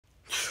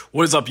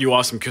What is up, you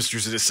awesome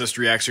kissers? It is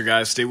CistReactZ,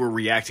 guys. Today we're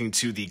reacting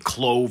to the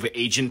Clove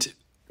Agent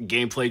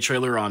gameplay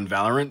trailer on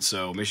Valorant,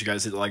 so make sure you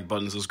guys hit the like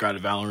button, subscribe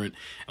to Valorant, and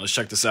let's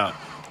check this out.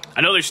 I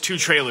know there's two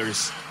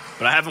trailers,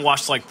 but I haven't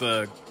watched, like,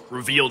 the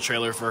reveal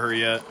trailer for her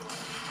yet.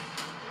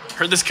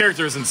 Heard this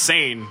character is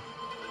insane.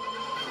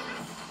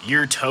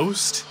 You're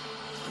toast?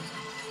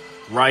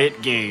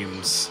 Riot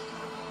Games.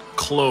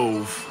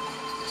 Clove.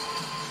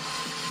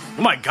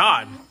 Oh my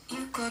god.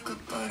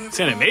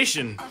 It's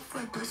animation.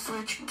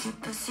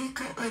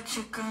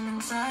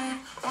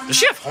 Does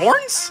she have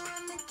horns?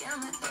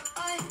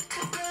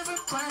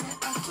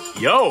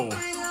 Yo.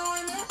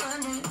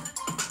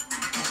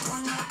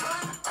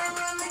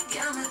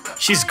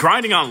 She's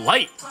grinding on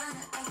light.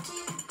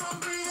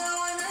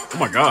 Oh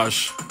my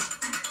gosh.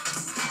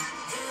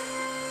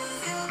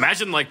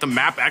 Imagine, like, the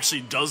map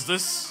actually does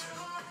this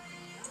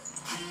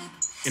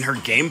in her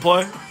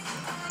gameplay.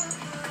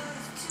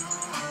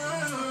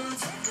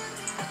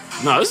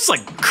 No, this is,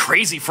 like,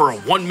 crazy for a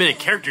 1-minute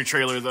character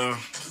trailer, though.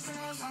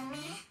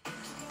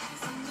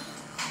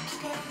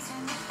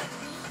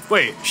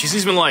 Wait, she's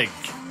even, like,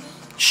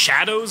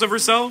 shadows of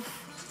herself?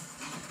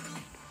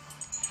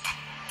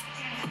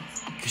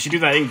 Can she do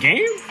that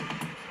in-game?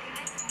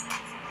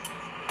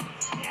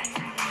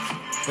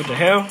 What the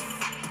hell?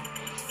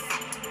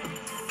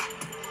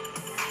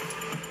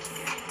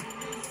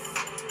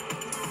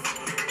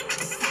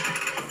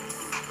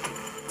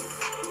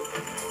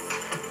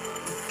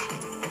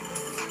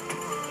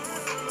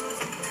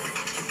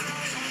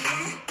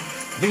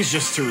 I think it's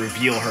just to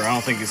reveal her. I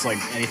don't think it's like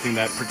anything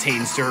that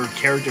pertains to her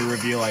character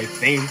reveal, I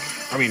think.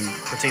 I mean,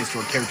 pertains to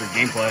her character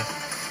gameplay.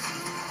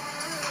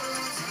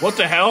 What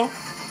the hell?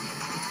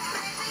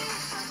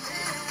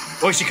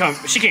 Oh,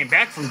 she came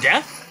back from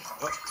death?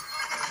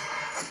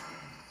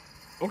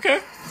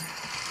 Okay.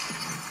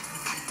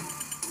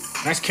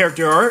 Nice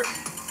character art.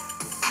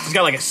 She's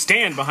got like a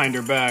stand behind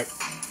her back.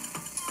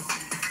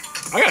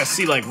 I gotta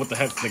see like what the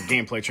heck the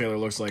gameplay trailer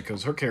looks like,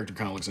 because her character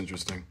kind of looks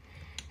interesting.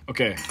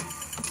 Okay.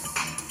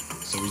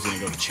 So we're just gonna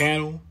go to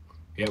channel.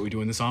 Yeah, we're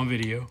doing this on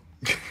video.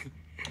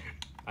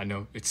 I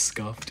know, it's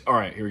scuffed. All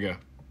right, here we go.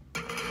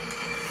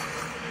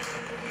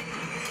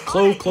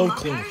 Clove.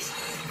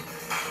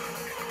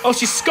 Oh,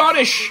 she's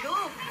Scottish,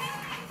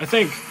 I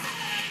think.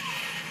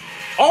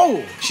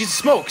 Oh, she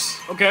smokes.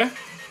 Okay.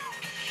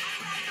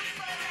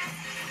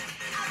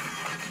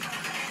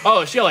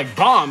 Oh, she got like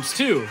bombs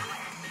too.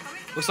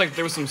 Looks like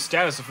there was some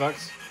status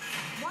effects.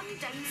 One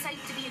downside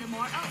to being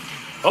immortal.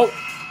 Oh.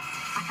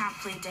 I can't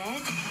play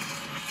dead.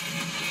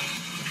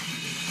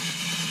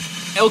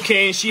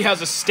 Okay, and she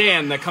has a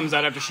stand that comes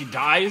out after she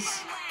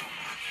dies.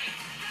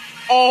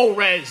 Oh,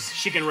 res.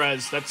 She can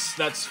res.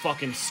 That's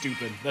fucking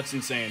stupid. That's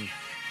insane.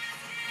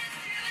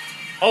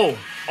 Oh.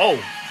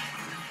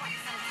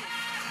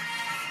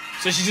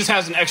 So she just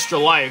has an extra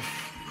life.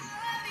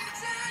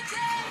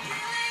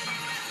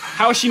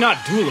 How is she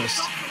not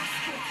duelist?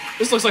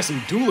 This looks like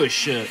some duelist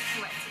shit.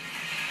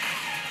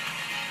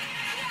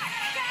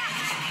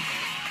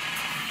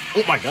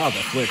 Oh my god,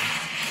 that flick.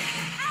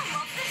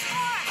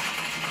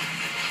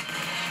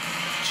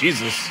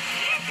 Jesus.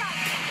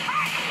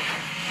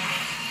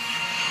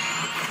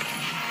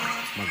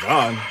 Oh my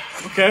god.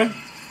 Okay.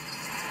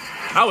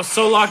 I was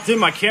so locked in,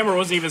 my camera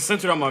wasn't even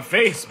centered on my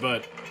face,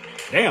 but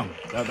damn,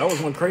 that was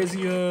one crazy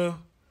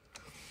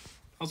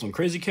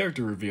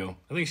character reveal.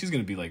 I think she's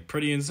gonna be like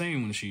pretty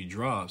insane when she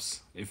drops.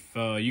 If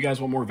you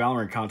guys want more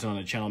Valorant content on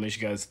the channel, make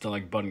sure you guys hit the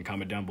like button,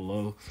 comment down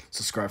below,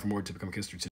 subscribe for more to become a Kister.